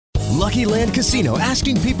Lucky Land Casino,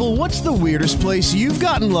 asking people, what's the weirdest place you've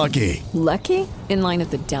gotten lucky? Lucky? In line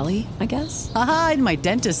at the deli, I guess? Aha, in my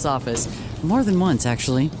dentist's office. More than once,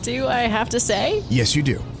 actually. Do I have to say? Yes, you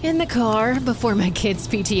do. In the car before my kids'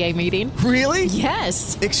 PTA meeting. Really?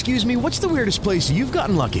 Yes. Excuse me, what's the weirdest place you've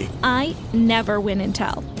gotten lucky? I never win and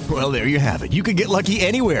tell. Well, there you have it. You can get lucky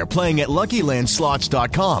anywhere, playing at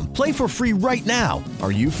LuckyLandSlots.com. Play for free right now.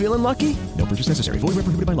 Are you feeling lucky? No purchase necessary. Void where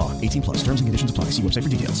prohibited by law. 18 plus. Terms and conditions apply. See website for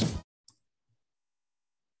details.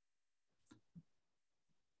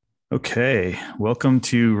 Okay, welcome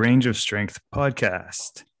to Range of Strength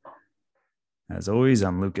podcast. As always,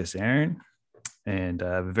 I'm Lucas Aaron, and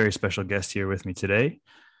I have a very special guest here with me today,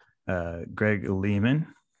 Greg Lehman.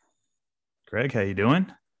 Greg, how you doing?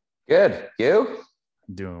 Good. You?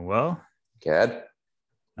 Doing well. Good.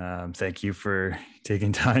 Thank you for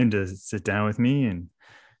taking time to sit down with me and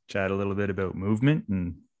chat a little bit about movement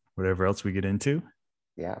and whatever else we get into.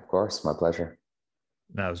 Yeah, of course. My pleasure.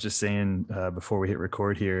 I was just saying before we hit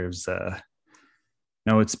record here,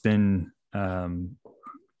 it's been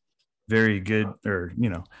very good, or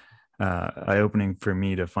eye-opening for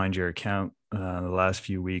me to find your account the last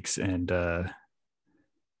few weeks, and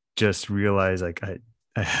just realize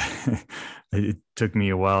it took me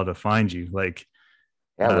a while to find you. Where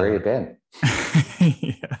you been?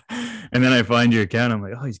 Yeah. And then I find your account. I'm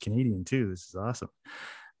like, oh, he's Canadian too. This is awesome.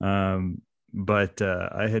 But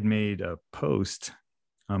I had made a post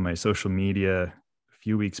on my social media a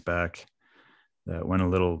few weeks back that went a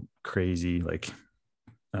little crazy,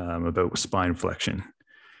 about spine flexion.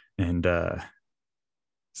 And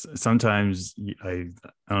sometimes I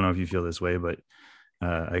don't know if you feel this way, but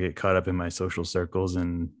I get caught up in my social circles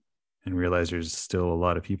and realize there's still a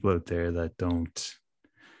lot of people out there that don't,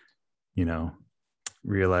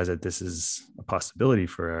 realize that this is a possibility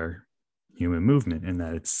for our human movement, and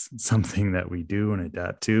that it's something that we do and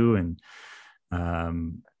adapt to. And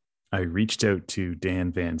I reached out to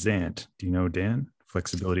Dan Van Zandt. Do you know Dan?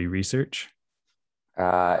 Flexibility Research?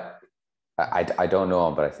 I don't know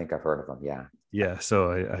him, but I think I've heard of him. Yeah. Yeah.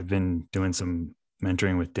 So I've been doing some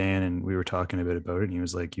mentoring with Dan, and we were talking a bit about it, and he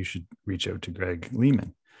was like, you should reach out to Greg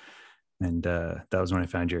Lehman. And that was when I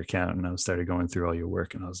found your account, and I started going through all your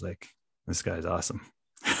work, and I was like, this guy's awesome.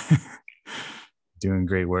 Doing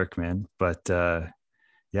great work, man. But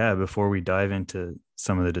before we dive into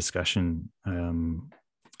some of the discussion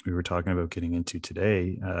we were talking about getting into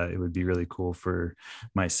today, it would be really cool for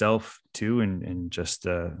myself too, and just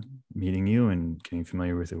meeting you and getting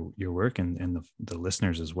familiar with your work, and the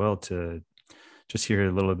listeners as well, to just hear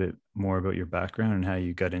a little bit more about your background and how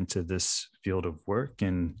you got into this field of work,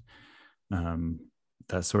 and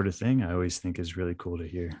that sort of thing. I always think is really cool to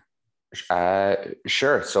hear.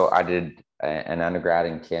 Sure. So I did an undergrad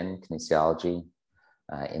in kinesiology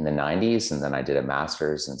in the 90s. And then I did a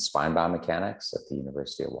master's in spine biomechanics at the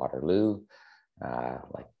University of Waterloo,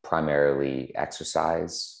 primarily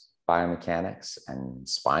exercise biomechanics and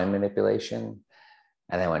spine manipulation.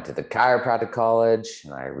 And then I went to the chiropractic college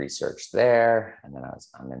and I researched there. And then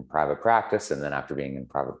I'm in private practice. And then after being in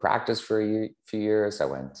private practice for a few years, I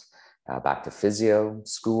went back to physio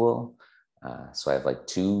school. So I have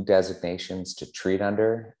 2 designations to treat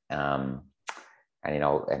under. And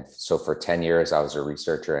so for 10 years, I was a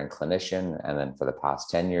researcher and clinician. And then for the past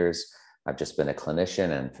 10 years, I've just been a clinician.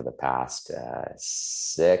 And for the past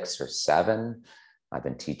 6 or 7, I've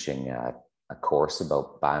been teaching a course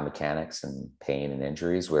about biomechanics and pain and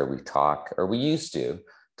injuries, where we used to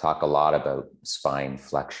talk a lot about spine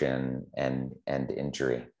flexion and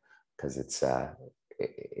injury, because it's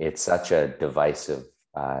such a divisive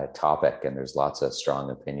topic, and there's lots of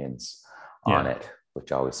strong opinions on it,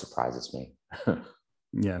 which always surprises me.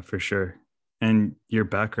 Yeah, for sure. And your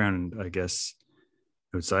background, I guess,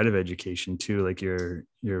 outside of education too,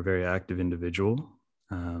 you're a very active individual.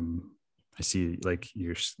 I see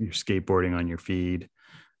you're skateboarding on your feed,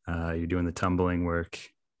 you're doing the tumbling work.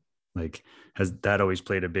 Has that always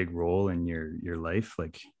played a big role in your life,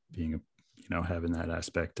 being having that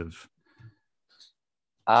aspect of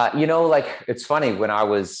it's funny, when I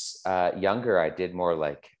was younger, I did more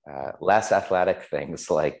less athletic things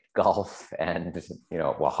like golf and,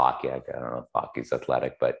 hockey. I don't know if hockey's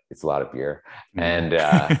athletic, but it's a lot of beer, and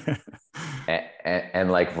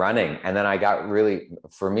running. And then I got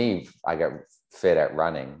fit at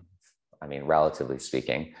running. I mean, relatively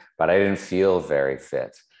speaking, but I didn't feel very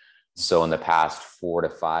fit. So in the past 4 to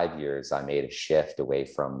 5 years, I made a shift away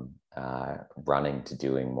from running to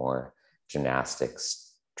doing more gymnastics,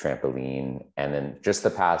 trampoline, and then just the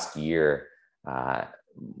past year,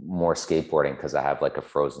 more skateboarding, because I have a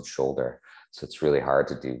frozen shoulder. So it's really hard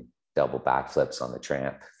to do double backflips on the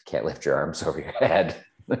tramp. You can't lift your arms over your head.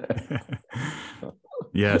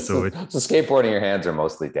 Yeah. So skateboarding, your hands are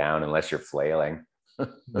mostly down unless you're flailing.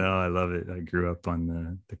 No, I love it. I grew up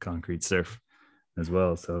on the concrete surf as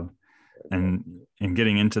well. So, and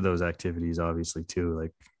getting into those activities, obviously too,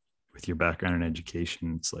 like with your background in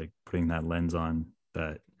education, it's like putting that lens on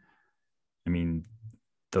that. I mean,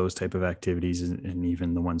 those type of activities and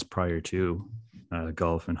even the ones prior to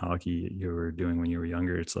golf and hockey you were doing when you were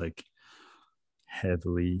younger, it's like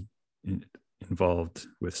heavily involved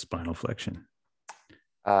with spinal flexion.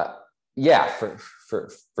 Yeah,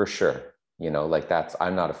 for sure. Like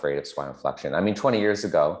I'm not afraid of spinal flexion. I mean, 20 years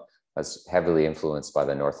ago, I was heavily influenced by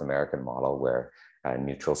the North American model where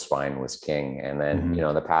neutral spine was king. And then,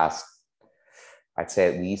 in the past, I'd say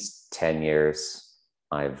at least 10 years,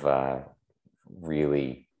 I've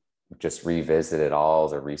really just revisited all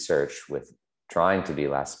the research with trying to be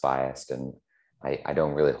less biased. And I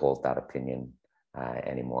don't really hold that opinion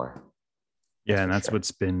anymore. Yeah. And that's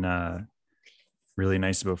what's been really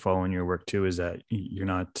nice about following your work too, is that you're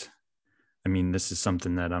not, I mean, this is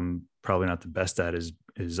something that I'm probably not the best at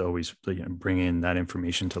is always bringing that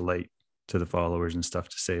information to light to the followers and stuff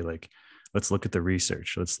to say, like, let's look at the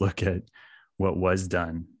research. Let's look at what was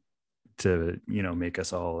done to, make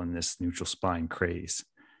us all in this neutral spine craze.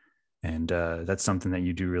 And that's something that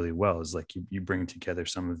you do really well, is like you bring together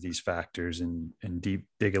some of these factors and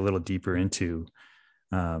dig a little deeper into,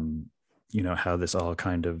 how this all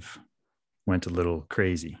kind of went a little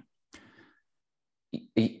crazy.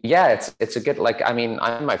 Yeah, it's a good, like, I mean,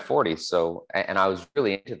 I'm in my 40s, so, and I was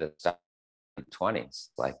really into the stuff in the 20s.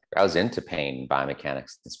 Like, I was into pain,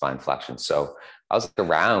 biomechanics, and spine flexion. So I was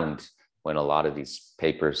around when a lot of these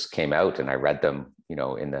papers came out, and I read them,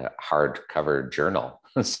 in the hardcover journal.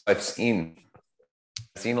 So I've seen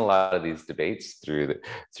a lot of these debates through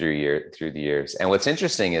the years. And what's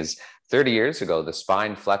interesting is 30 years ago, the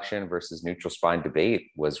spine flexion versus neutral spine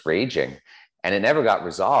debate was raging, and it never got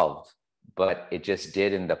resolved. But it just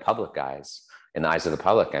did in the eyes of the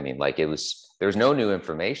public. I mean, like, there was no new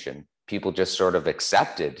information. People just sort of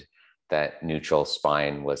accepted that neutral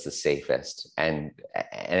spine was the safest. And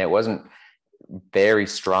it wasn't very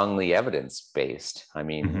strongly evidence-based. I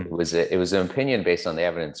mean, it was an opinion based on the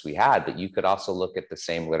evidence we had, but you could also look at the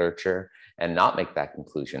same literature and not make that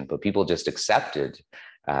conclusion, but people just accepted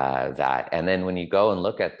that. And then when you go and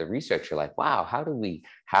look at the research, you're like, wow, how do we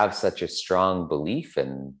have such a strong belief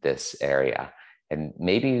in this area? And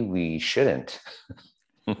maybe we shouldn't.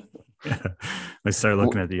 Let's start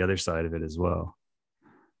looking at the other side of it as well.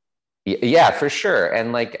 Yeah, for sure.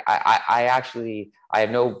 And like, I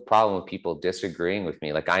have no problem with people disagreeing with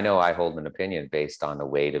me. Like, I know I hold an opinion based on a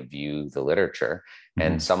way to view the literature,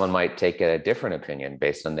 and someone might take a different opinion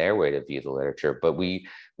based on their way to view the literature. But we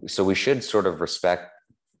should sort of respect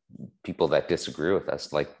people that disagree with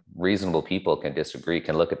us. Like, reasonable people can disagree,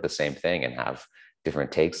 can look at the same thing and have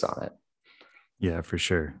different takes on it. Yeah, for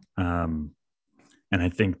sure. And I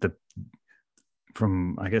think that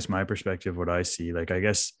from, I guess, my perspective, what I see, like, I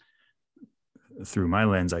guess through my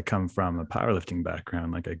lens, I come from a powerlifting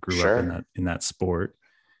background. Like, I grew up in that sport.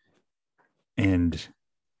 And,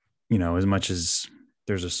 as much as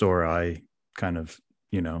there's a sore eye kind of,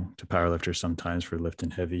 to powerlifters sometimes for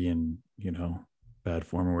lifting heavy and, bad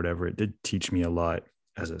form or whatever, it did teach me a lot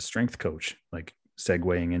as a strength coach, like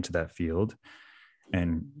segueing into that field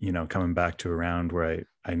and, coming back to a round where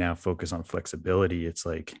I now focus on flexibility. It's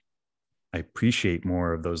like, I appreciate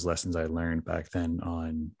more of those lessons I learned back then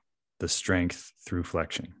on the strength through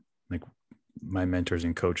flexion. Like, my mentors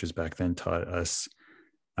and coaches back then taught us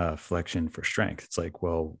flexion for strength. It's like,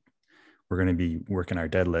 well, we're going to be working our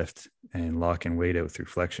deadlift and locking weight out through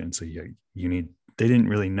flexion. So you need, they didn't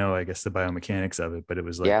really know, I guess, the biomechanics of it, but it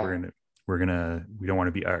was like, we don't want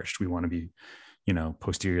to be arched. We want to be,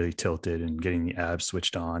 posteriorly tilted and getting the abs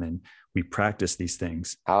switched on. And we practice these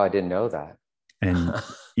things. Oh, I didn't know that. And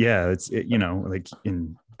yeah, like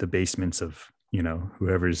in the basements of,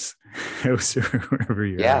 whoever's house or wherever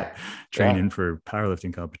you're at, training for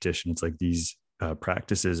powerlifting competition. It's like these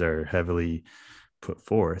practices are heavily put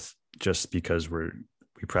forth just because we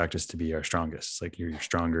practice to be our strongest. It's like, you're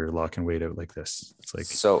stronger locking weight out like this. It's like,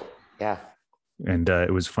 so, yeah. And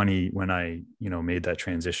it was funny when I, made that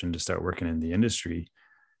transition to start working in the industry,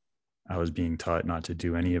 I was being taught not to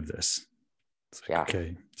do any of this. It's like,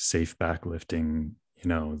 okay, safe back lifting,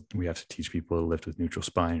 we have to teach people to lift with neutral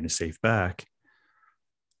spine and a safe back.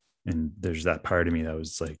 And there's that part of me that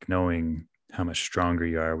was like, knowing how much stronger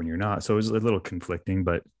you are when you're not. So it was a little conflicting,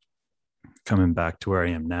 but coming back to where I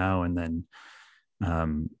am now, and then,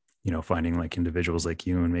 finding like individuals like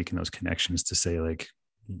you and making those connections to say, like,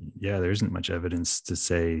 yeah, there isn't much evidence to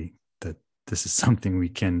say that this is something we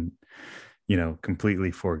can,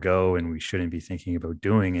 completely forego and we shouldn't be thinking about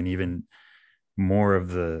doing. And even more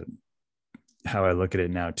of how I look at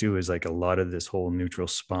it now too is like a lot of this whole neutral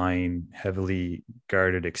spine, heavily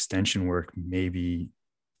guarded extension work may be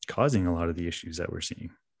causing a lot of the issues that we're seeing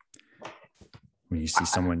when you see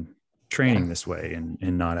someone training this way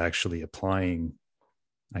and not actually applying,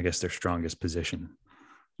 I guess, their strongest position.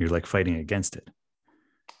 You're like fighting against it.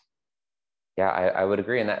 Yeah, I would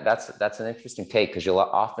agree. And that's an interesting take, because you'll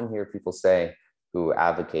often hear people say, who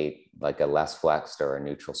advocate like a less flexed or a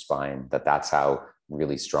neutral spine, that's how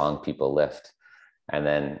really strong people lift. And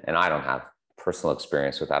I don't have personal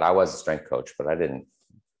experience with that. I was a strength coach, but I didn't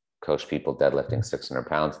coach people deadlifting 600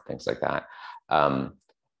 pounds and things like that.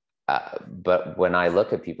 But when I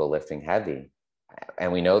look at people lifting heavy,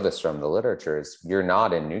 and we know this from the literature, is you're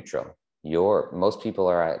not in neutral. Most people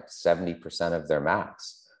are at 70% of their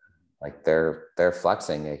max. Like they're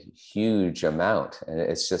flexing a huge amount. And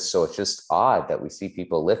it's just odd that we see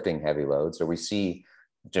people lifting heavy loads, or we see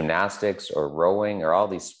gymnastics or rowing or all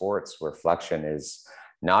these sports where flexion is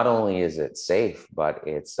not only is it safe, but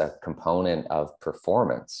it's a component of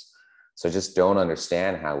performance. So I just don't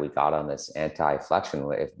understand how we got on this anti-flexion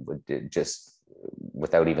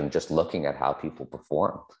without even just looking at how people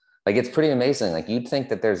perform. Like, it's pretty amazing. Like, you'd think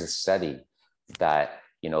that there's a study that,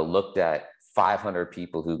 looked at 500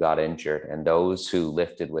 people who got injured, and those who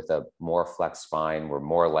lifted with a more flexed spine were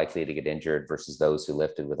more likely to get injured versus those who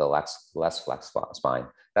lifted with a less flexed spine.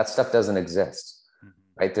 That stuff doesn't exist,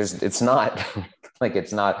 right? It's not like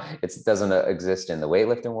it doesn't exist in the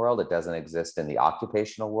weightlifting world. It doesn't exist in the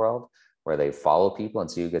occupational world where they follow people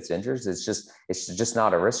and see who gets injured. It's just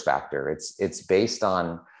not a risk factor. It's based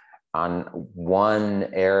on one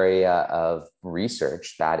area of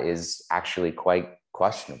research that is actually quite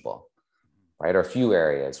questionable. Right, or a few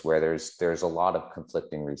areas where there's a lot of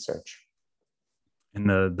conflicting research. And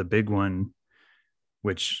the big one,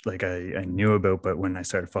 which like I knew about, but when I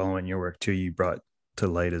started following your work too, you brought to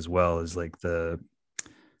light as well, is like the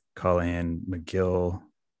Callahan McGill.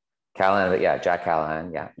 Callahan, yeah, Jack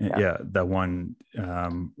Callahan, yeah. That one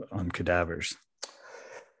on cadavers.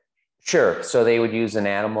 Sure. So they would use an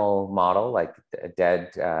animal model, like a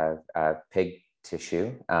dead pig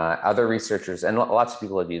tissue. Other researchers, and lots of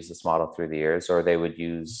people have used this model through the years, or they would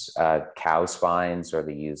use cow spines, or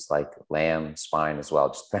they use like lamb spine as well,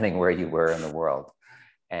 just depending where you were in the world.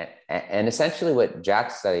 And essentially what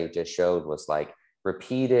Jack's study just showed was like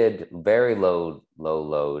repeated, very low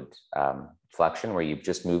load flexion, where you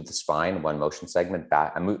just move the spine, one motion segment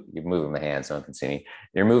back. You're moving my hands, no one can see me.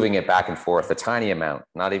 You're moving it back and forth, a tiny amount,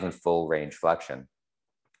 not even full range flexion.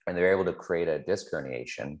 And they're able to create a disc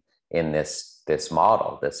herniation in this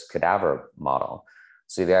model, this cadaver model.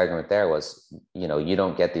 So the argument there was, you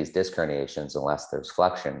don't get these disc herniations unless there's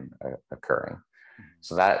flexion occurring.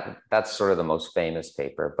 So that's sort of the most famous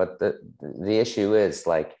paper. But the issue is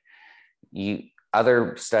like,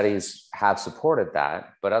 other studies have supported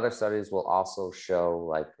that, but other studies will also show,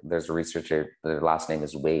 like there's a researcher, their last name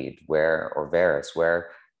is Wade, where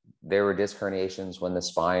there were disc herniations when the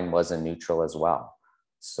spine wasn't neutral as well.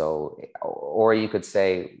 So, or you could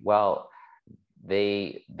say, well,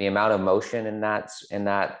 the amount of motion in that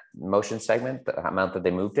motion segment, the amount that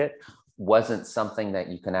they moved it, wasn't something that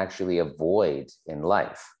you can actually avoid in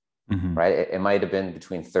life, right? It might have been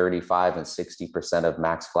between 35 and 60% of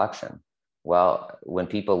max flexion. Well, when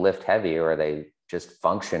people lift heavy, or they just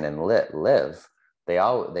function and live, they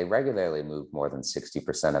regularly move more than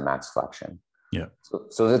 60% of max flexion. Yeah.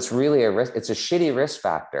 So that's really a risk. It's a shitty risk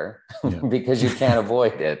factor because you can't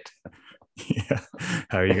avoid it. Yeah.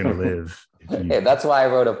 How are you going to live? Hey, that's why I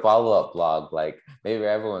wrote a follow-up blog. Like, maybe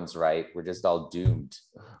everyone's right. We're just all doomed.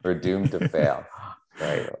 We're doomed to fail.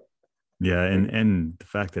 Right. Yeah. And the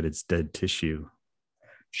fact that it's dead tissue.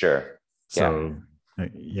 Sure. So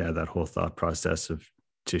that whole thought process of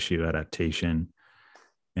tissue adaptation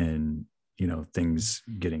and, things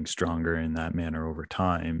getting stronger in that manner over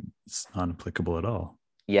time, it's not applicable at all.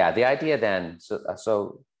 Yeah. The idea then,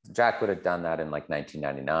 so Jack would have done that in like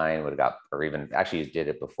 1999, or even actually did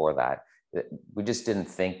it before that. We just didn't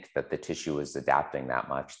think that the tissue was adapting that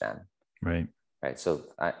much then. Right. So,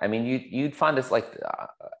 I mean, you'd find this, like,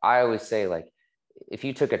 I always say, like, if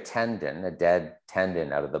you took a dead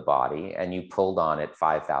tendon out of the body, and you pulled on it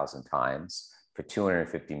 5,000 times for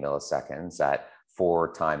 250 milliseconds at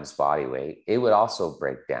 4 times body weight, it would also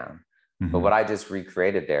break down. But what I just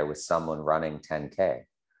recreated there was someone running 10K,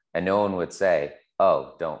 and no one would say,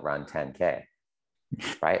 oh, don't run 10K,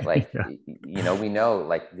 right? Like, we know,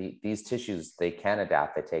 like, these tissues, they can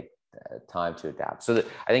adapt, they take time to adapt. So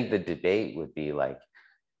I think the debate would be like,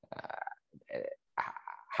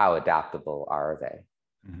 how adaptable are they?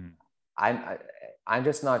 I'm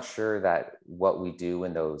just not sure that what we do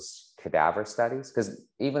in those cadaver studies, because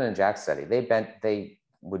even in Jack's study, they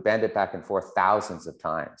would bend it back and forth thousands of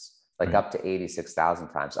times, like Right. up to 86,000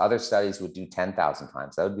 times. Other studies would do 10,000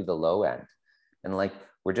 times. That would be the low end. And like,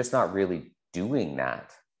 we're just not really doing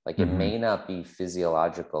that. Like it may not be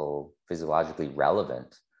physiologically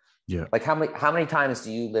relevant. Yeah. Like how many times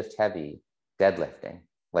do you lift heavy deadlifting?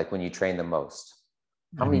 Like when you train the most?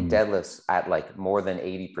 How many deadlifts at like more than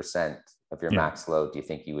 80% of your max load do you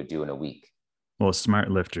think you would do in a week? Well, smart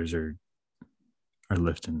lifters are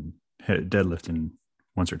deadlifting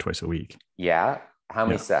once or twice a week. Yeah. How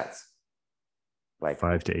many sets? Like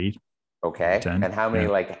 5 to 8. Okay. 10. And how many,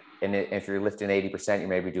 and if you're lifting 80%, you're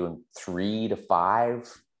maybe doing 3 to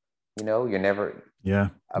 5, you're never. Yeah.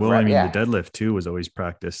 Well, I mean, the deadlift too was always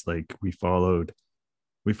practiced. Like we followed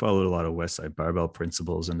a lot of Westside barbell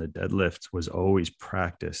principles, and the deadlift was always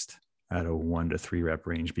practiced at a 1 to 3 rep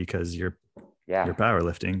range because you're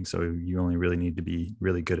powerlifting. So you only really need to be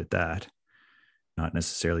really good at that, not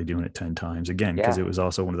necessarily doing it 10 times again, because it was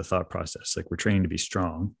also one of the thought process. Like we're training to be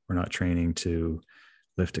strong. We're not training to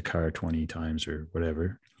lift a car 20 times or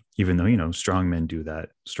whatever, even though, strongmen do that.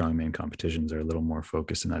 Strongman competitions are a little more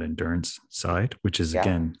focused on that endurance side, which is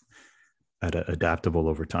again, adaptable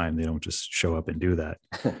over time. They don't just show up and do that.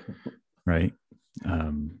 Right.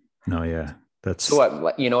 That's so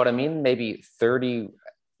what, you know what I mean? Maybe 30,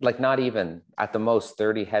 like not even at the most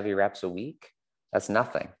 30 heavy reps a week. That's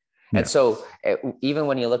nothing. Yeah. And so even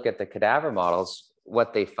when you look at the cadaver models,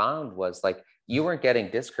 what they found was like, you weren't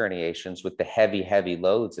getting disc herniations with the heavy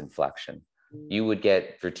loads in flexion. You would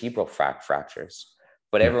get vertebral fractures,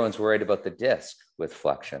 but everyone's worried about the disc with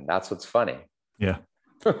flexion. That's what's funny. Yeah.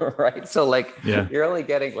 Right. So like you're only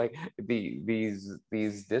getting like these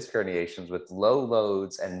disc herniations with low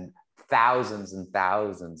loads and thousands and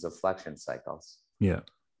thousands of flexion cycles. Yeah.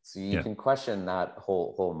 So you can question that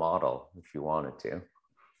whole model if you wanted to.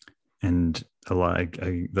 And a lot,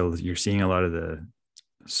 you're seeing a lot of the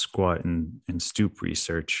squat and stoop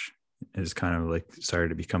research is kind of like started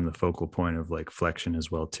to become the focal point of like flexion as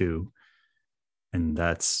well too. And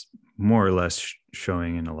that's more or less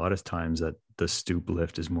showing in a lot of times that the stoop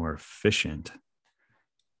lift is more efficient,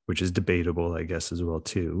 which is debatable, I guess, as well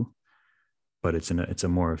too. But it's a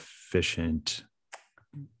more efficient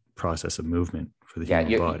process of movement for the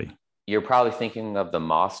human body. You're probably thinking of the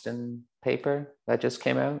Mostyn paper that just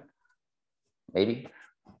came out. Maybe.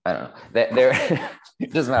 I don't know.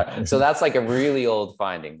 It doesn't matter. So that's like a really old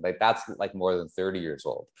finding. Like that's like more than 30 years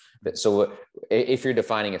old. So if you're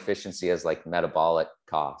defining efficiency as like metabolic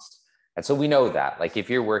cost, and so we know that, like if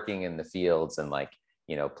you're working in the fields and like,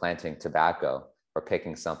 planting tobacco or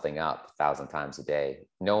picking something up 1,000 times a day,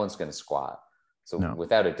 no one's going to squat. So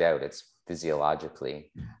without a doubt, it's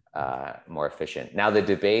physiologically more efficient. Now the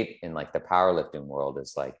debate in like the powerlifting world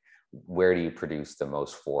is like, where do you produce the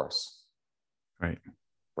most force?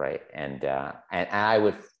 Right. And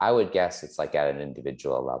I would guess it's like at an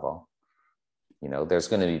individual level. There's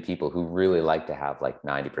going to be people who really like to have like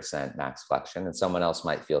 90% max flexion, and someone else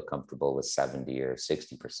might feel comfortable with 70 or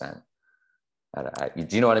 60%.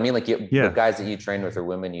 Do you know what I mean? Like the guys that you train with or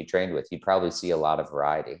women you trained with, you'd probably see a lot of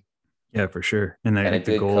variety. Yeah, for sure. And a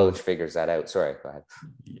good coach figures that out. Sorry, go ahead.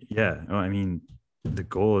 Yeah. Well, I mean, the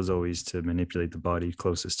goal is always to manipulate the body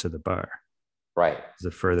closest to the bar. Right.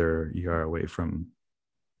 The further you are away from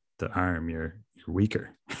the arm, you're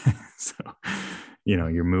weaker. So,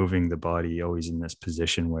 you're moving the body always in this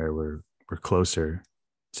position where we're closer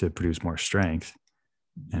to produce more strength,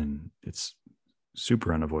 and it's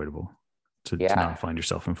super unavoidable to not find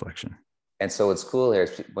yourself in flexion. And so what's cool here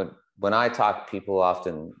is when I talk, people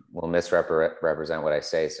often will misrepresent what I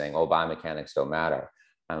say, saying, "Oh, biomechanics don't matter."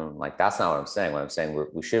 I'm like, that's not what I'm saying. What I'm saying,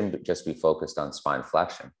 we shouldn't just be focused on spine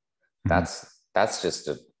flexion. That's just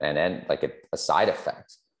an end, like a side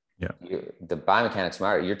effect. Yeah. The biomechanics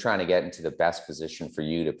matter. You're trying to get into the best position for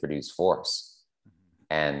you to produce force.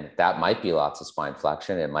 And that might be lots of spine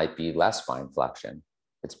flexion. It might be less spine flexion.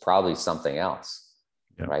 It's probably something else,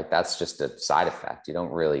 right? That's just a side effect. You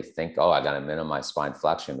don't really think, oh, I got to minimize spine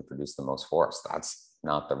flexion to produce the most force. That's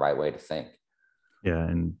not the right way to think. Yeah.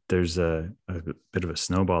 And there's a bit of a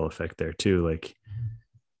snowball effect there too. Like,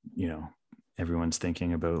 everyone's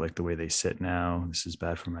thinking about like the way they sit now. This is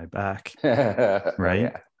bad for my back. Right.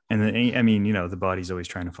 Yeah. And then, I mean, the body's always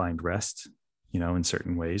trying to find rest, in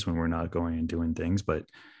certain ways when we're not going and doing things, but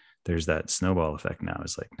there's that snowball effect now.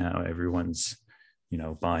 It's like now everyone's,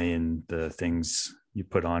 buying the things you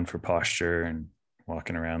put on for posture and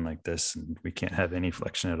walking around like this, and we can't have any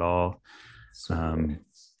flexion at all. Yeah,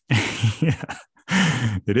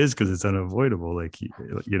 it is, because it's unavoidable. Like,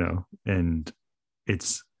 and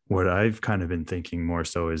it's what I've kind of been thinking more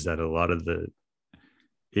so is that a lot of the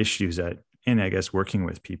issues and I guess working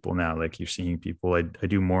with people now, like you're seeing people, I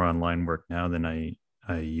do more online work now than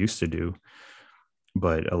I used to do,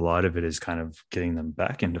 but a lot of it is kind of getting them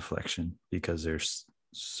back into flexion because they're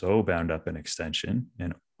so bound up in extension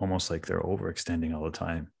and almost like they're overextending all the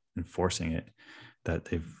time and forcing it, that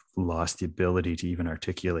they've lost the ability to even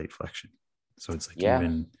articulate flexion. So it's like,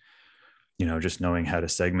 even, just knowing how to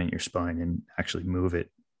segment your spine and actually move it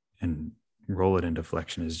and roll it into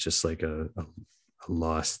flexion is just like a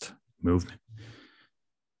lost movement.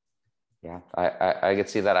 Yeah, I could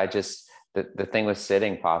see that. The thing with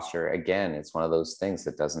sitting posture, again, it's one of those things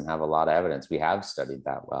that doesn't have a lot of evidence. We have studied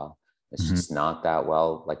that well. It's just not that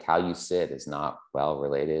well, like how you sit is not well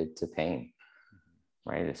related to pain,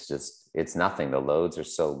 right? It's nothing. The loads are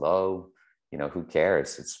so low, who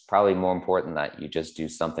cares? It's probably more important that you just do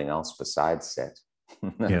something else besides sit.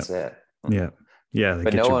 That's it. Yeah. Yeah.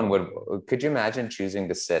 But could you imagine choosing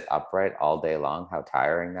to sit upright all day long? How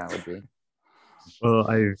tiring that would be. Well,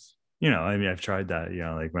 I've tried that,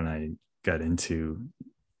 like when I got into,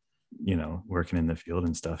 working in the field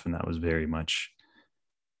and stuff, and that was very much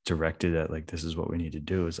directed at like, this is what we need to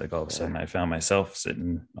do. It's like all of a sudden I found myself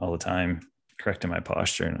sitting all the time, correcting my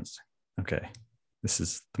posture, and it's okay, this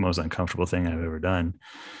is the most uncomfortable thing I've ever done.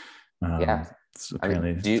 So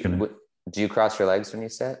apparently, do you cross your legs when you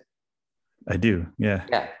sit? I do. Yeah.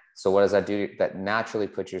 Yeah. So what does that do? That naturally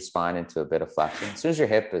puts your spine into a bit of flexion. As soon as your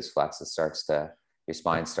hip is flexed, your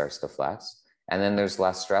spine starts to flex, and then there's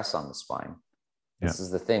less stress on the spine. This is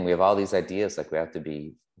the thing. We have all these ideas, like we have to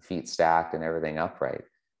be feet stacked and everything upright.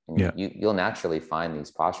 And you'll naturally find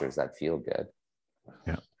these postures that feel good.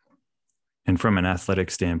 Yeah. And from an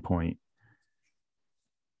athletic standpoint,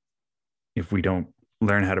 if we don't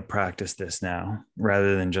learn how to practice this now,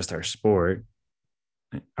 rather than just our sport,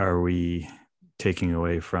 are we taking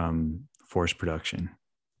away from force production?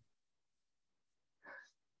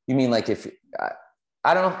 You mean like if,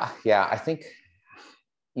 I don't know. Yeah, I think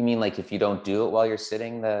you mean like if you don't do it while you're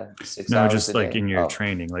sitting the 6 hours. No, just like in your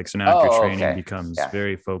training. Like, so now if your training becomes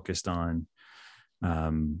very focused on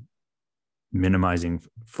minimizing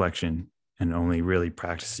flexion and only really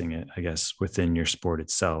practicing it, I guess, within your sport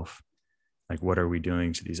itself, like what are we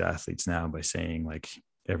doing to these athletes now by saying like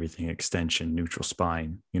everything extension, neutral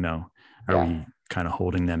spine, are we kind of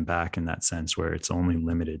holding them back in that sense where it's only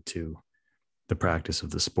limited to the practice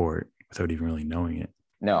of the sport without even really knowing it?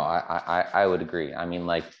 No, I would agree. I mean,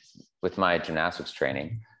 like with my gymnastics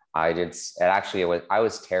training, I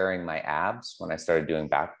was tearing my abs when I started doing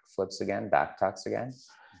back flips again, back tucks again.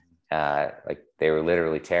 Like they were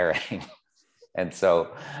literally tearing. And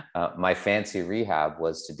so my fancy rehab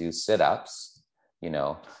was to do sit-ups,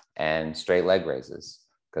 and straight leg raises,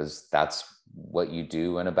 because that's what you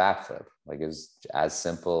do in a backflip. Like it's as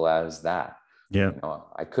simple as that. Yeah.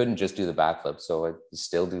 I couldn't just do the backflip, so I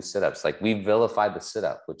still do sit-ups. Like we vilified the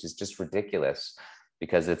sit-up, which is just ridiculous,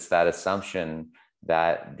 because it's that assumption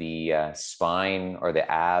that the spine or the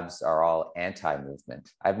abs are all anti-movement.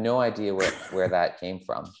 I have no idea where that came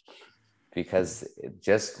from, because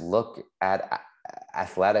just look at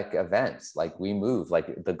athletic events. Like we move,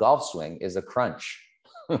 like the golf swing is a crunch.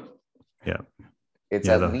 Yeah. It's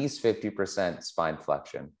at least 50% spine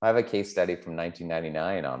flexion. I have a case study from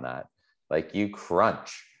 1999 on that. Like you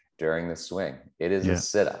crunch during the swing. It is a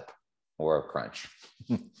sit-up or a crunch.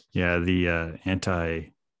 Yeah. The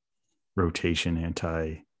anti-rotation,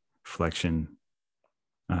 anti-flexion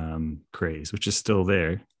craze, which is still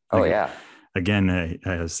there. Like, again,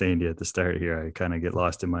 I was saying to you at the start here, I kind of get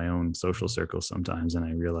lost in my own social circles sometimes. And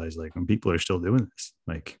I realize like when people are still doing this,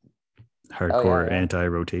 like hardcore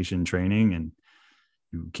anti-rotation training, and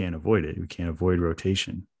you can't avoid it. We can't avoid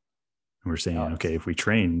rotation. And we're saying, okay, if we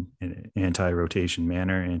train in an anti-rotation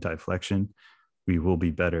manner, anti-flexion, we will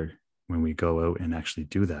be better when we go out and actually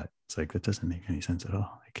do that. It's like, that doesn't make any sense at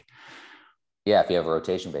all. Like, if you have a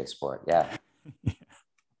rotation-based sport. Yeah.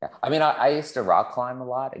 I mean, I used to rock climb a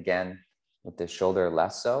lot, again, with the shoulder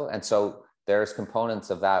less so. And so there's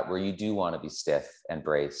components of that where you do want to be stiff and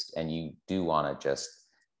braced, and you do want to just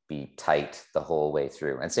be tight the whole way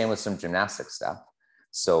through. And same with some gymnastic stuff.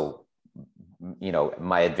 So,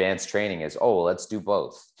 my advanced training is, let's do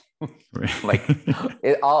both. Like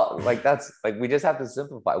it all, like that's like, we just have to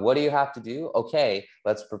simplify. What do you have to do? Okay,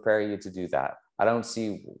 let's prepare you to do that. I don't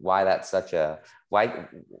see why that's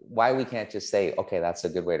why we can't just say, okay, that's a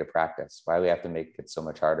good way to practice. Why we have to make it so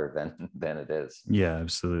much harder than it is. Yeah,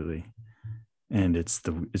 absolutely. And it's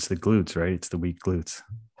the glutes, right? It's the weak glutes.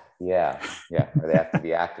 Yeah. Or they have to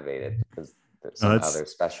be activated because somehow they're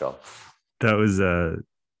special. That was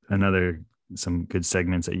another some good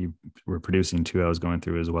segments that you were producing too, I was going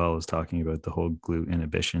through as well, was talking about the whole glute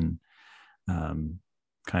inhibition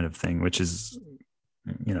kind of thing, which is,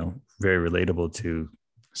 very relatable to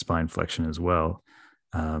spine flexion as well.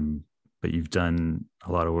 But you've done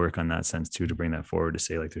a lot of work on that sense too, to bring that forward, to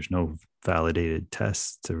say like there's no validated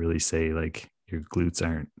tests to really say like your glutes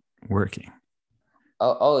aren't working.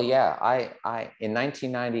 Oh yeah. I in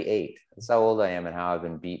 1998, that's how old I am and how I've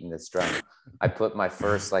been beating this drum. I put my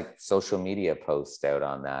first like social media post out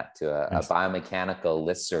on that to a biomechanical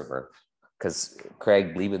list server, because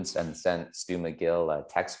Craig Liebenstein sent Stu McGill a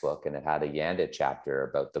textbook and it had a Yanda chapter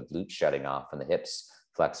about the glute shutting off and the hips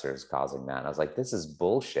flexors causing that. And I was like, this is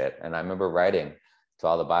bullshit. And I remember writing to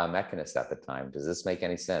all the biomechanists at the time, does this make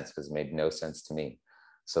any sense? Because it made no sense to me.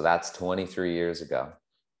 So that's 23 years ago.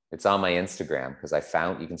 It's on my Instagram, because I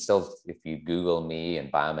found, you can still, if you Google me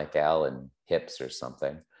and BiomechL and hips or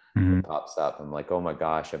something, it pops up. I'm like, oh my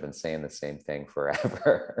gosh, I've been saying the same thing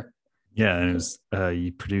forever. Yeah. And it was,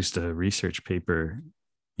 you produced a research paper,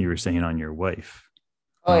 you were saying, on your wife.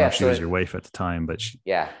 Oh yeah. She was your wife at the time, but she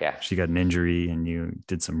got an injury, and you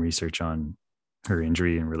did some research on her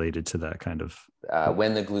injury and related to that kind of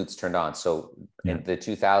when the glutes turned on. So in the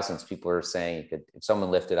 2000s, people were saying if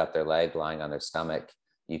someone lifted up their leg lying on their stomach,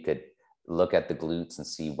 you could look at the glutes and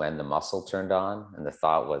see when the muscle turned on. And the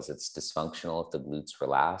thought was it's dysfunctional if the glutes were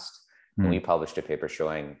last. And we published a paper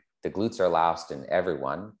showing the glutes are last in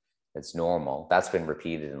everyone. It's normal. That's been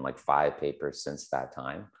repeated in like 5 papers since that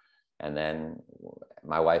time. And then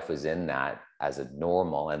my wife was in that as a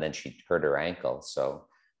normal, and then she hurt her ankle. So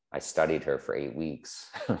I studied her for 8 weeks.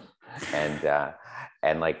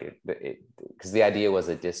 and like, because the idea was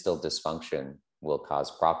a distal dysfunction will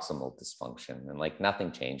cause proximal dysfunction, and like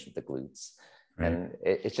nothing changed with the glutes. Right. And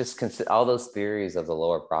it's just all those theories of the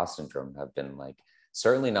lower cross syndrome have been like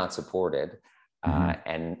certainly not supported,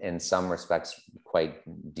 and in some respects quite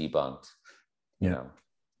debunked. You know,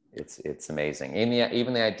 it's amazing.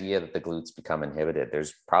 Even the idea that the glutes become inhibited,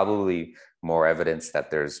 there's probably more evidence that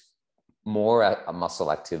there's more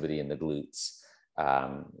muscle activity in the glutes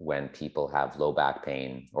when people have low back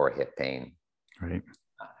pain or hip pain, right,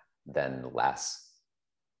 than less.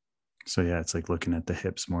 So yeah, it's like looking at the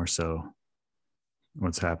hips more so,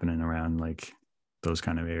 what's happening around like those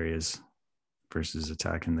kind of areas versus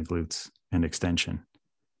attacking the glutes and extension.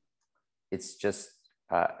 It's just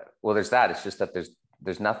well, there's that. It's just that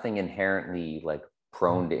there's nothing inherently like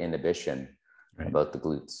prone to inhibition about the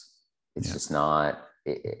glutes. It's just not.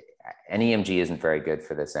 An EMG isn't very good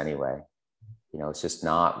for this anyway. It's just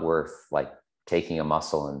not worth like taking a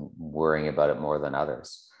muscle and worrying about it more than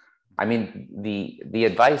others. I mean, the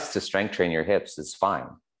advice to strength train your hips is fine.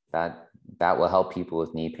 That will help people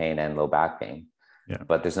with knee pain and low back pain. Yeah.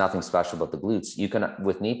 But there's nothing special about the glutes. You can,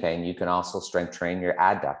 with knee pain, you can also strength train your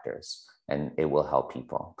adductors, and it will help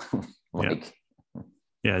people.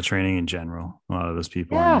 Training in general. A lot of those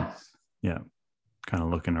people. Kind of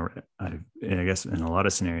looking around. I guess in a lot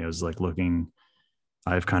of scenarios, like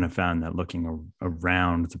I've kind of found that looking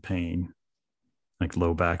around the pain, like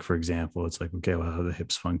low back, for example, it's like, okay, well, how are the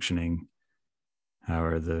hips functioning? How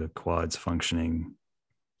are the quads functioning?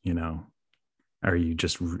 Are you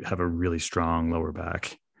just have a really strong lower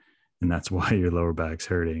back, and that's why your lower back's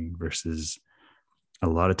hurting, versus a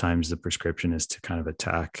lot of times the prescription is to kind of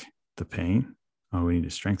attack the pain. Oh, we need to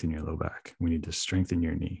strengthen your low back. We need to strengthen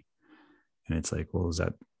your knee. And it's like, well, is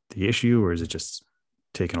that the issue, or is it just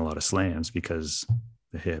taking a lot of slams because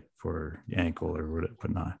the hip or the ankle or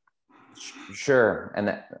whatnot? Sure.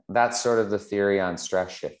 And that's sort of the theory on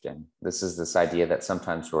stress shifting. This is this idea that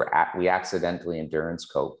sometimes we accidentally endurance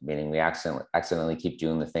cope, meaning we accidentally keep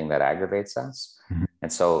doing the thing that aggravates us. Mm-hmm.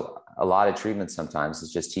 And so a lot of treatment sometimes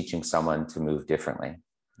is just teaching someone to move differently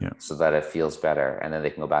so that it feels better. And then they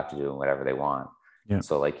can go back to doing whatever they want. Yeah.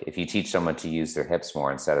 So like if you teach someone to use their hips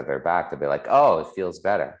more instead of their back, they'll be like, oh, it feels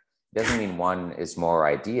better. It doesn't mean one is more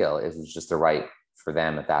ideal. It was just the right for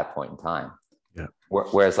them at that point in time. Yeah.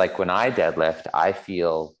 Whereas like when I deadlift, I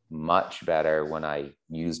feel much better when I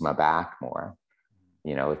use my back more.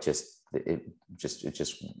 It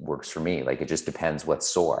just works for me. Like it just depends what's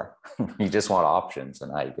sore. You just want options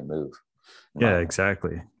and how you can move. Yeah,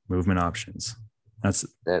 exactly. Movement options. That's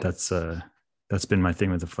been my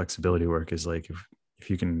thing with the flexibility work, is like if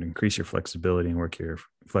you can increase your flexibility and work your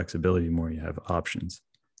flexibility more, you have options.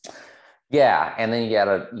 Yeah. And then you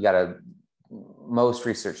gotta most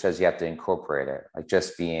research says you have to incorporate it. Like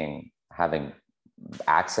just having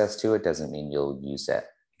access to it doesn't mean you'll use it.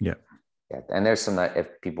 Yeah. And there's some,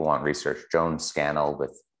 if people want research, Joan Scannell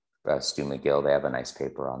with Stu McGill, they have a nice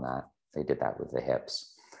paper on that. They did that with the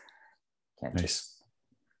hips. It's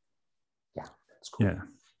cool. Yeah.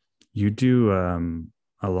 You do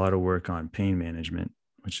a lot of work on pain management,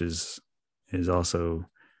 which is also,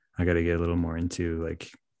 I got to get a little more into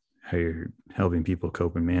like how you're helping people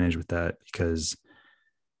cope and manage with that, because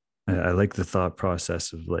I like the thought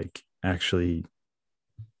process of like actually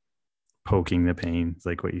poking the pain,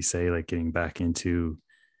 like what you say, like getting back into,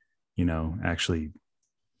 actually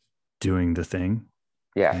doing the thing.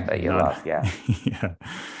 Yeah, that you love. Yeah. Yeah.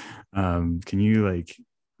 Can you like,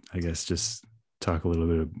 I guess, just talk a little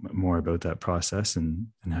bit more about that process and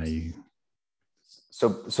how you.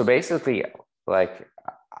 So basically, like,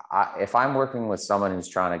 if I'm working with someone who's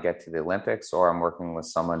trying to get to the Olympics, or I'm working with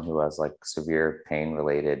someone who has like severe pain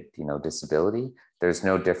related, disability, there's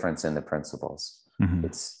no difference in the principles. Mm-hmm.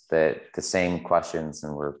 It's the same questions,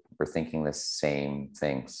 and we're thinking the same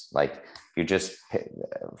things. Like, you just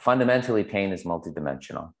fundamentally, pain is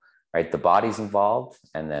multidimensional, right? The body's involved,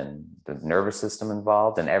 and then the nervous system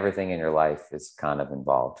involved, and everything in your life is kind of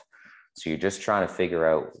involved. So you're just trying to figure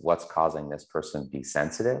out what's causing this person to be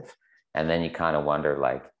sensitive. And then you kind of wonder,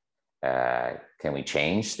 like, can we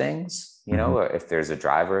change things? Or if there's a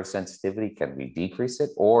driver of sensitivity, can we decrease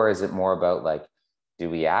it? Or is it more about like, do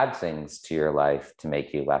we add things to your life to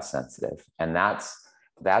make you less sensitive? And that's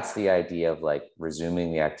the idea of like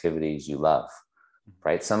resuming the activities you love,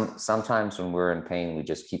 right? Sometimes when we're in pain, we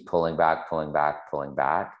just keep pulling back.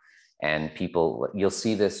 And you'll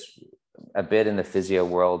see this a bit in the physio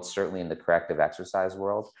world, certainly in the corrective exercise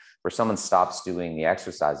world, where someone stops doing the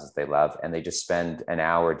exercises they love and they just spend an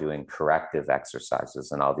hour doing corrective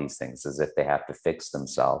exercises and all these things, as if they have to fix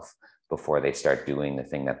themselves before they start doing the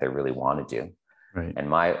thing that they really want to do. Right. And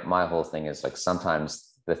my whole thing is like,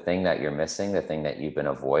 sometimes the thing that you're missing, the thing that you've been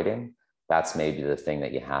avoiding, that's maybe the thing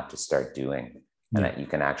that you have to start doing, and that you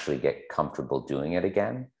can actually get comfortable doing it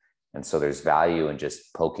again. And so there's value in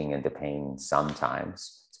just poking into pain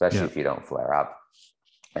sometimes, especially if you don't flare up.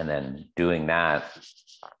 And then doing that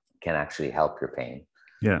can actually help your pain.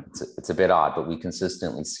 Yeah. It's a bit odd, but we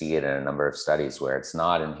consistently see it in a number of studies where it's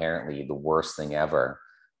not inherently the worst thing ever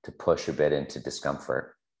to push a bit into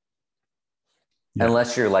discomfort. Yeah.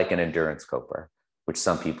 Unless you're like an endurance coper, which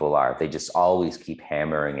some people are. They just always keep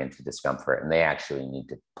hammering into discomfort, and they actually need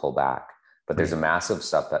to pull back. But there's a massive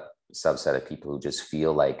subset of people who just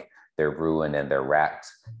feel like they're ruined and they're wrecked,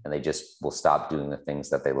 and they just will stop doing the things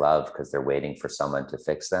that they love because they're waiting for someone to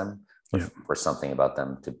fix them, for something about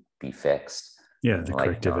them to be fixed. Yeah, the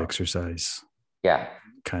corrective exercise. Yeah.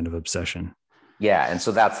 Kind of obsession. Yeah. And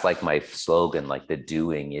so that's like my slogan, like, the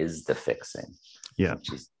doing is the fixing. Yeah.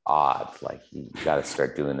 Which is odd. Like, you got to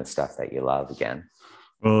start doing the stuff that you love again.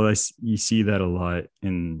 Well, you see that a lot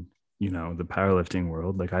in, the powerlifting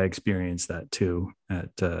world. Like, I experienced that too. At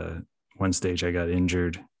one stage, I got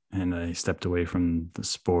injured and I stepped away from the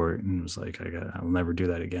sport and was like, I'll never do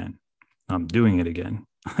that again. I'm doing it again.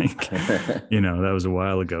 Like, that was a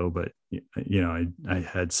while ago, but I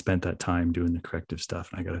had spent that time doing the corrective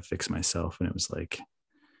stuff, and I got to fix myself. And it was like,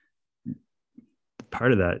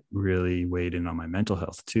 part of that really weighed in on my mental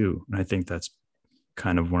health too. And I think that's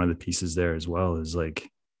kind of one of the pieces there as well, is like,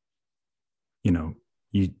 you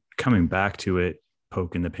coming back to it,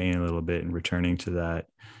 poking the pain a little bit and returning to that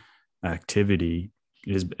activity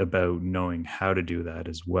is about knowing how to do that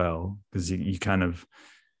as well. Because you kind of,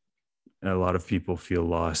 a lot of people feel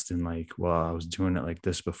lost in like, well, I was doing it like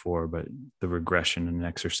this before, but the regression in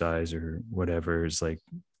exercise or whatever is like,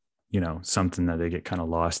 something that they get kind of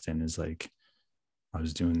lost in, is like, I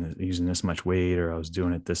was doing this, using this much weight, or I was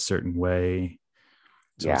doing it this certain way.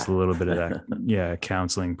 So it's a little bit of that,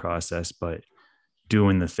 counseling process, but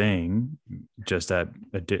doing the thing just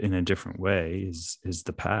in a different way is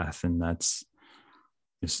the path. And that's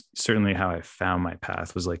certainly how I found my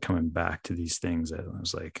path, was like coming back to these things that I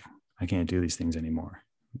was like, I can't do these things anymore.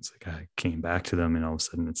 It's like, I came back to them, and all of a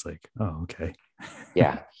sudden it's like, oh, okay.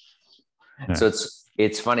 Yeah. So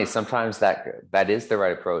it's funny. Sometimes that is the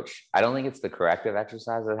right approach. I don't think it's the corrective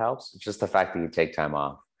exercise that helps. It's just the fact that you take time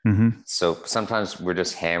off. Mm-hmm. So sometimes we're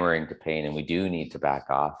just hammering to pain, and we do need to back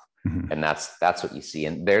off. Mm-hmm. And that's what you see.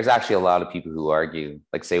 And there's actually a lot of people who argue,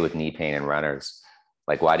 like, say with knee pain and runners,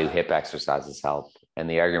 like, why do hip exercises help? And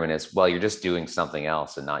the argument is, well, you're just doing something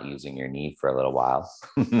else and not using your knee for a little while.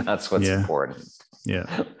 That's what's important.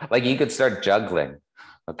 Yeah. Like, you could start juggling.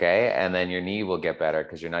 Okay. And then your knee will get better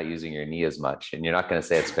because you're not using your knee as much. And you're not going to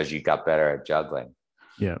say it's because you got better at juggling.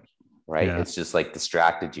 Yeah. Right. Yeah. It's just like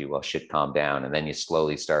distracted you while shit calmed down. And then you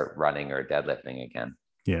slowly start running or deadlifting again.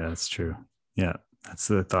 Yeah, that's true. Yeah. That's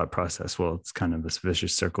the thought process. Well, it's kind of this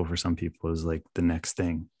vicious circle for some people, is like the next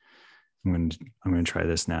thing. I'm going to try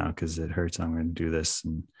this now because it hurts. I'm going to do this.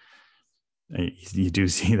 And you do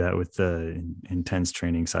see that with the intense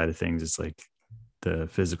training side of things. It's like, the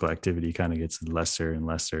physical activity kind of gets lesser and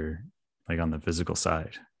lesser, like on the physical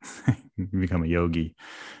side. You become a yogi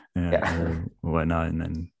or whatnot, and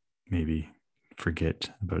then maybe forget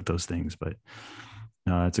about those things. But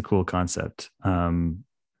no, it's a cool concept.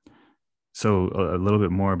 So a little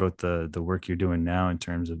bit more about the work you're doing now in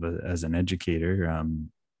terms of as an educator.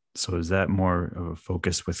 So is that more of a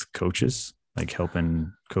focus with coaches, like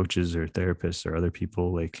helping coaches or therapists or other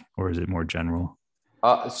people, like, or is it more general?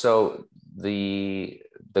 So the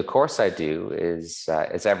course I do is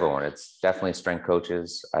it's everyone. It's definitely strength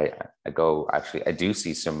coaches. I do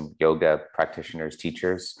see some yoga practitioners,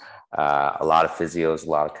 teachers, a lot of physios, a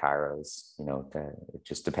lot of chiros. It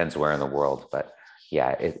just depends where in the world, but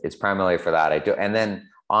yeah, it's primarily for that. I do, and then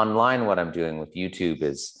online, what I'm doing with YouTube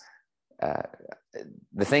is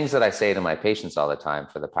the things that I say to my patients all the time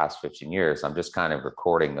for the past 15 years. I'm just kind of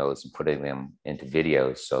recording those and putting them into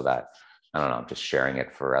videos so that, I don't know, I'm just sharing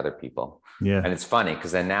it for other people. Yeah. And it's funny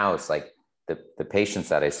because then now it's like the patients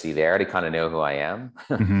that I see, they already kind of know who I am,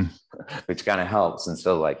 which kind of helps. And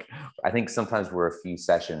so like, I think sometimes we're a few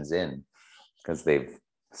sessions in because they've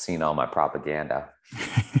seen all my propaganda.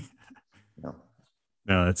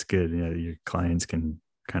 No, that's good. Yeah. Your clients can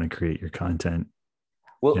kind of create your content.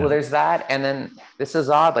 Well, there's that. And then this is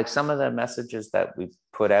odd. Like some of the messages that we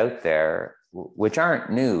put out there, which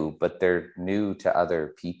aren't new, but they're new to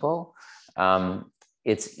other people.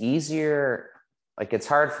 It's easier. Like it's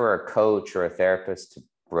hard for a coach or a therapist to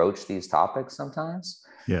broach these topics sometimes.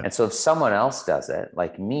 Yeah. And so if someone else does it,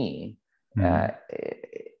 like me, the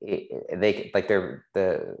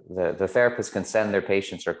therapist can send their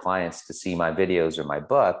patients or clients to see my videos or my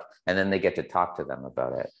book, and then they get to talk to them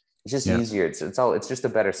about it. It's just easier. It's just a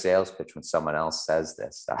better sales pitch when someone else says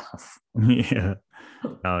this stuff. Yeah.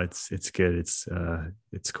 No, it's good.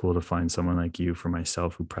 It's cool to find someone like you, for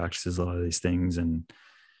myself, who practices a lot of these things. And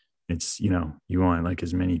it's, you want like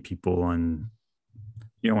as many people on,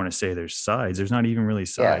 you don't want to say there's sides. There's not even really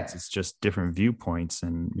sides. Yeah. It's just different viewpoints,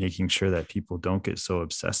 and making sure that people don't get so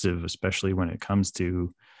obsessive, especially when it comes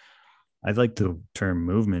to, I like the term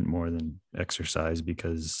movement more than exercise,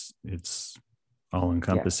 because it's all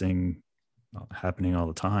encompassing, happening all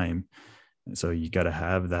the time. And so you got to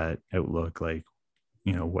have that outlook, like,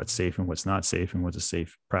 what's safe and what's not safe, and what's a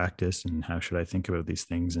safe practice, and how should I think about these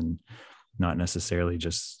things, and not necessarily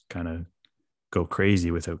just kind of go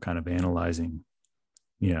crazy without kind of analyzing,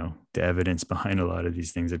 the evidence behind a lot of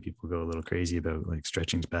these things that people go a little crazy about, like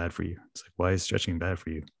stretching's bad for you. It's like, why is stretching bad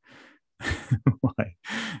for you? Why?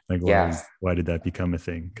 Like, why did that become a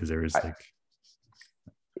thing? Because there was like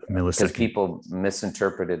a millisecond. Because people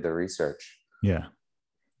misinterpreted the research. Yeah.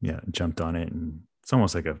 Jumped on it. And it's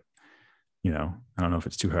almost like a, I don't know if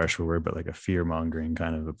it's too harsh of a word, but like a fear mongering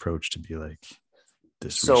kind of approach to be like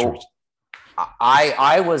this research.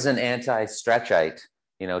 I was an anti-stretchite,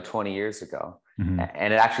 20 years ago. Mm-hmm.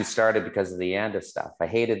 And it actually started because of the ANDA stuff. I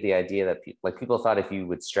hated the idea that people thought if you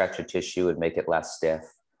would stretch a tissue, it would make it less stiff,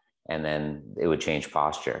 and then it would change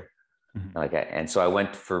posture. Mm-hmm. And so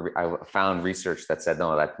I found research that said,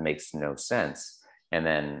 no, that makes no sense. And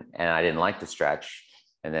I didn't like to stretch.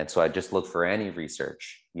 And then, so I just looked for any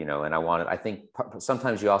research, and I think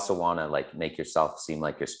sometimes you also want to like make yourself seem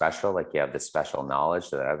like you're special, like you have this special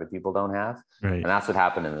knowledge that other people don't have. Right. And that's what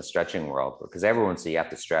happened in the stretching world, because everyone says you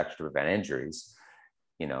have to stretch to prevent injuries,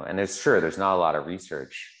 and there's not a lot of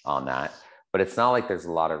research on that, but it's not like there's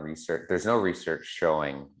a lot of research. There's no research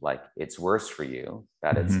showing like it's worse for you,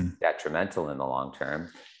 that it's detrimental in the long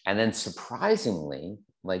term. And then surprisingly,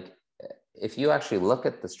 like if you actually look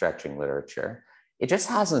at the stretching literature, it just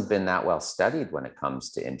hasn't been that well studied when it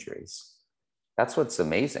comes to injuries. That's what's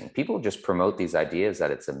amazing. People just promote these ideas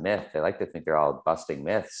that it's a myth. They like to think they're all busting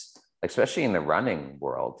myths, especially in the running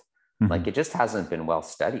world. Mm-hmm. Like it just hasn't been well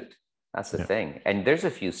studied. That's the thing. And there's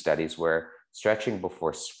a few studies where stretching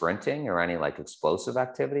before sprinting or any like explosive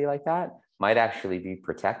activity like that might actually be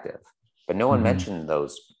protective. But no one mentioned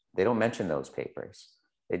those. They don't mention those papers.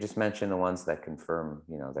 They just mention the ones that confirm,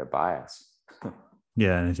 their bias.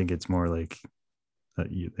 Yeah. And I think it's more like,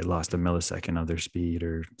 they lost a millisecond of their speed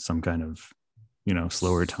or some kind of,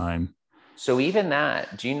 slower time. So even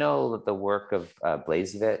that, do you know the work of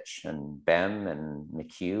Blazevich and Bem and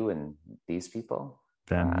McHugh and these people?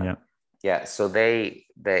 Bem, yeah. Yeah. So they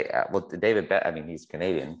David Bem, I mean, he's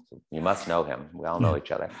Canadian. So you must know him. We all know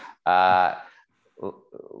each other.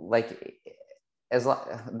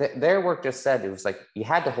 Their work just said, it was like, you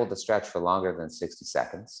had to hold the stretch for longer than 60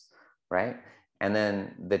 seconds. Right. And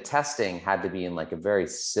then the testing had to be in like a very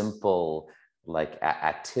simple, like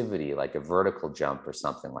activity, like a vertical jump or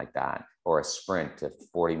something like that, or a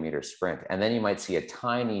 40-meter sprint. And then you might see a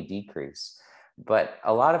tiny decrease. But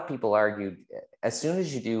a lot of people argued as soon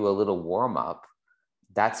as you do a little warm up,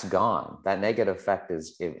 that's gone. That negative effect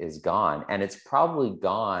is gone. And it's probably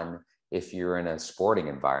gone if you're in a sporting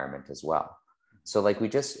environment as well. So like we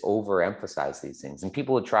just overemphasize these things, and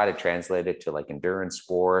people would try to translate it to like endurance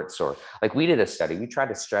sports, or like we did a study. We tried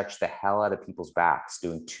to stretch the hell out of people's backs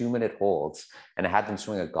doing 2-minute holds, and I had them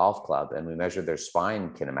swing a golf club, and we measured their spine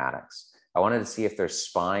kinematics. I wanted to see if their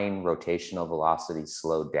spine rotational velocity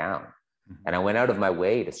slowed down. And I went out of my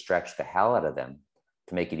way to stretch the hell out of them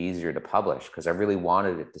to make it easier to publish, because I really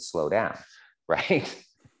wanted it to slow down, right?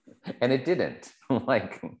 And it didn't.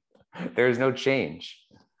 Like there's no change.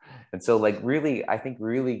 And so like really, I think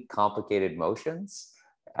really complicated motions,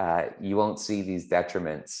 you won't see these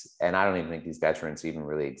detriments. And I don't even think these detriments even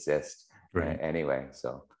really exist anyway.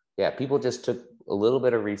 So yeah, people just took a little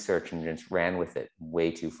bit of research and just ran with it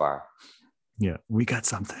way too far. Yeah, we got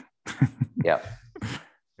something. Yeah.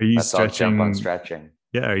 Are you Let's stretching? all jump on stretching.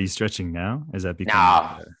 Yeah, are you stretching now? Is that because?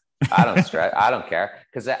 No, I don't stretch. I don't care,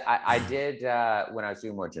 because I did when I was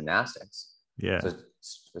doing more gymnastics. Yeah. So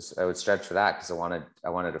I would stretch for that because I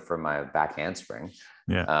wanted it for my back handspring.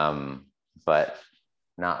 Yeah. But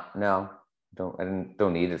I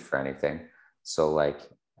don't need it for anything. So like,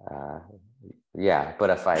 yeah. But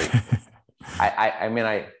if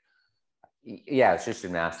yeah, it's just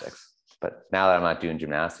gymnastics. But now that I'm not doing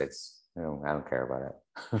gymnastics, I don't care about it.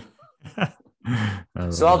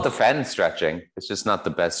 So I'll defend stretching. It's just not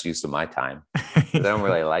the best use of my time. I don't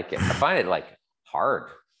really like it. I find it like hard.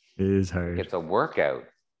 It is hard. It's a workout.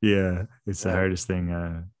 Yeah, it's the hardest thing.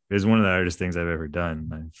 It's one of the hardest things I've ever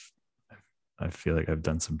done. I feel like I've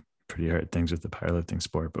done some pretty hard things with the powerlifting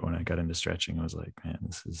sport, but when I got into stretching, I was like, man,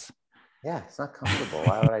 this is. Yeah, it's not comfortable.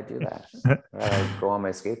 Why would I do that? Why would I go on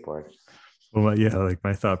my skateboard? Well, yeah, like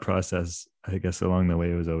my thought process, I guess along the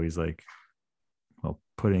way, was always like, well,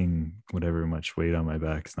 putting whatever much weight on my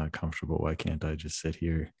back is not comfortable. Why can't I just sit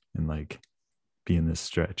here and like be in this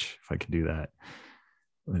stretch? If I could do that,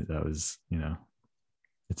 that was,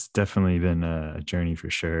 it's definitely been a journey for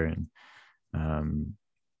sure. And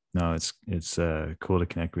no, it's cool to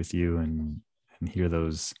connect with you and hear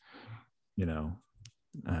those,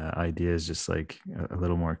 ideas just like a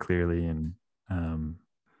little more clearly. And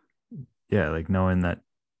yeah, like knowing that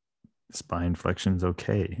spine flexion is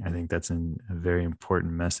okay. I think that's a very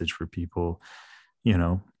important message for people,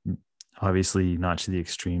 obviously not to the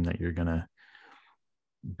extreme that you're going to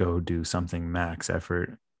go do something max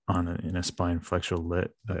effort in a spine flexion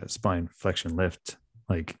lift,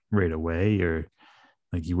 like right away, or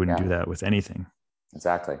like you wouldn't do that with anything.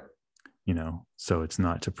 Exactly. So it's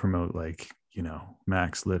not to promote like,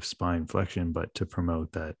 max lift spine flexion, but to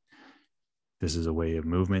promote that this is a way of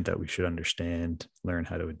movement that we should understand, learn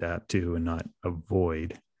how to adapt to, and not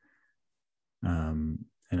avoid. And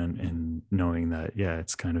knowing that, yeah,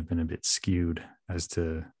 it's kind of been a bit skewed as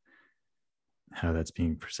to how that's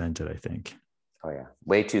being presented, I think. Oh yeah.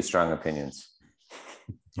 Way too strong opinions.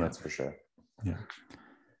 That's for sure. Yeah.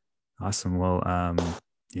 Awesome. Well,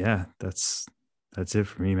 yeah, that's it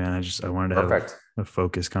for me, man. I wanted to have a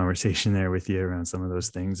focused conversation there with you around some of those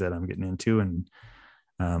things that I'm getting into, and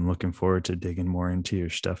I'm looking forward to digging more into your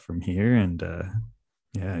stuff from here. And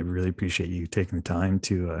yeah, I really appreciate you taking the time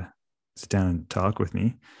to sit down and talk with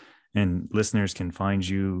me. And listeners can find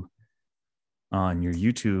you on your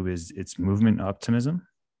YouTube. It's Movement Optimism.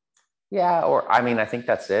 Yeah. Or, I think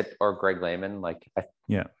that's it. Or Greg Lehman.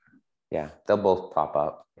 Yeah. They'll both pop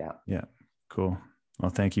up. Yeah. Yeah. Cool.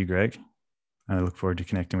 Well, thank you, Greg. I look forward to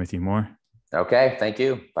connecting with you more. Okay. Thank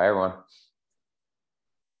you. Bye, everyone.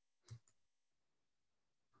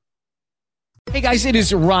 Hey guys, it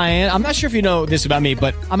is Ryan. I'm not sure if you know this about me,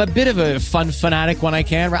 but I'm a bit of a fun fanatic when I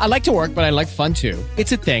can. I like to work, but I like fun too.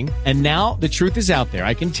 It's a thing. And now the truth is out there.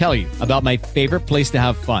 I can tell you about my favorite place to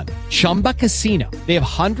have fun. Chumba Casino. They have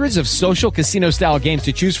hundreds of social casino style games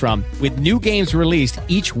to choose from with new games released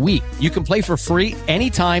each week. You can play for free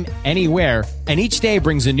anytime, anywhere. And each day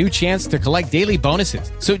brings a new chance to collect daily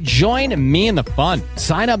bonuses. So join me in the fun.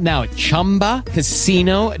 Sign up now at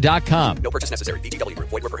ChumbaCasino.com. No purchase necessary. VGW Group.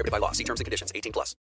 Void where prohibited by law. See terms and conditions. 18+.